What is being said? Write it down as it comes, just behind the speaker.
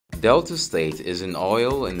Delta State is an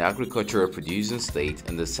oil and agricultural producing state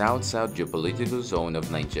in the south-south geopolitical zone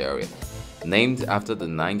of Nigeria, named after the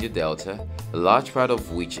Niger Delta, a large part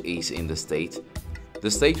of which is in the state.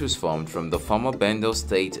 The state was formed from the former Bendel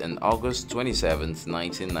State on August 27,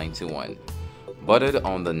 1991, bordered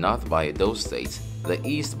on the north by Edo State, the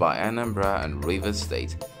east by Anambra and Rivers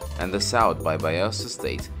State, and the south by Bayelsa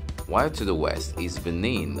State, while to the west is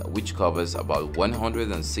Benin, which covers about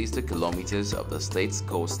 160 kilometers of the state's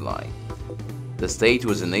coastline. The state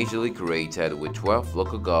was initially created with 12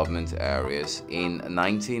 local government areas in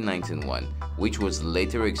 1991, which was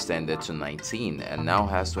later extended to 19 and now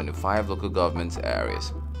has 25 local government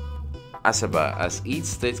areas. Asaba as its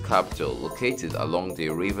state capital, located along the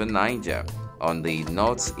river Niger on the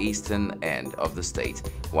northeastern end of the state,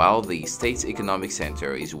 while the state's economic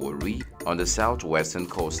center is Warri on the southwestern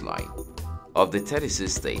coastline. Of the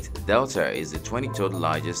 36 states, Delta is the 23rd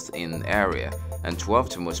largest in area and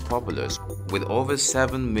 12th most populous, with over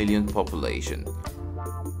 7 million population.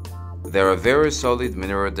 There are very solid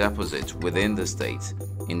mineral deposits within the state: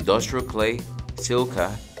 industrial clay,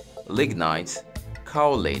 silica, lignite,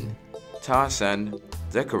 kaolin, tar sand,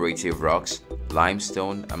 decorative rocks,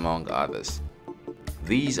 limestone, among others.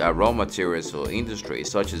 These are raw materials for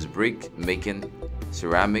industries such as brick making,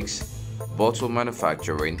 ceramics, bottle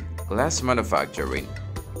manufacturing, glass manufacturing,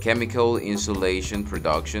 chemical insulation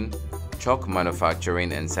production, chalk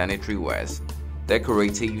manufacturing and sanitary wares,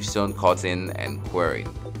 decorative stone cutting and quarrying.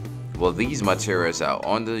 While these materials are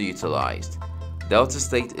underutilized, Delta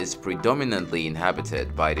State is predominantly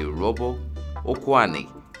inhabited by the Urhobo, Okwani,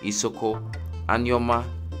 Isoko, Anyoma,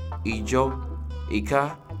 Ijo,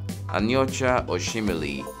 Ika, Anyocha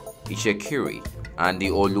Oshimili, Ishekiri, and the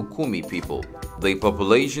Olukumi people. The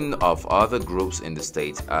population of other groups in the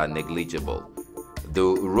state are negligible. The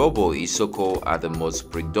Urhobo Isoko are the most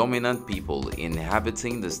predominant people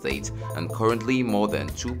inhabiting the state and currently more than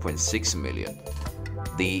 2.6 million.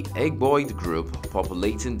 The Egboid group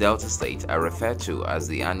populating Delta State are referred to as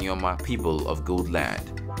the Anyoma people of good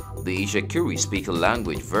land. The Ishekiri speak a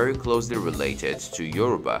language very closely related to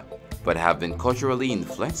Yoruba, but have been culturally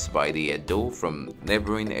influenced by the Edo from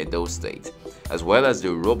neighboring Edo State, as well as the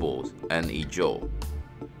Urhobos and Ijo.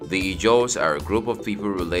 The Ijos are a group of people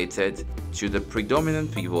related to the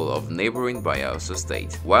predominant people of neighboring Bayelsa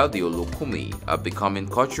State, while the Olukumi are becoming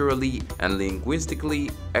culturally and linguistically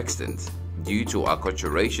extant due to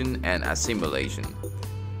acculturation and assimilation.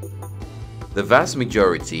 The vast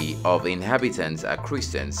majority of inhabitants are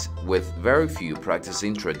Christians, with very few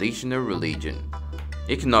practicing traditional religion.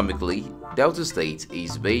 Economically, Delta State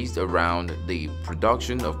is based around the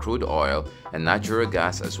production of crude oil and natural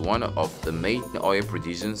gas as one of the main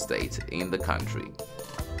oil-producing states in the country.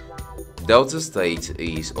 Delta State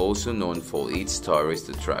is also known for its tourist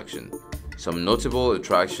attraction. Some notable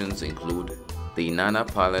attractions include the Nana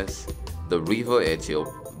Palace, the River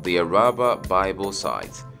Ethiop, the Araba Bible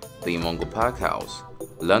site, the Mongo Park House,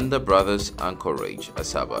 Landa Brothers Anchorage,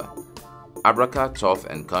 Asaba, Abraka Turf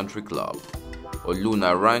and Country Club,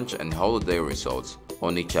 Oluna Ranch and Holiday Resorts,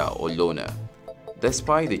 Onitsha, Olona.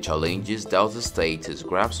 Despite the challenges Delta State has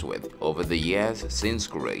grappled with over the years since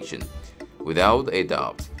creation, without a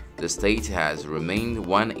doubt, the state has remained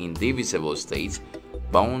one indivisible state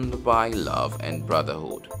bound by love and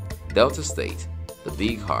brotherhood. Delta State, the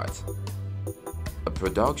Big Heart, a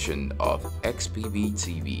production of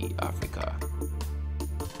xpbtvafrica.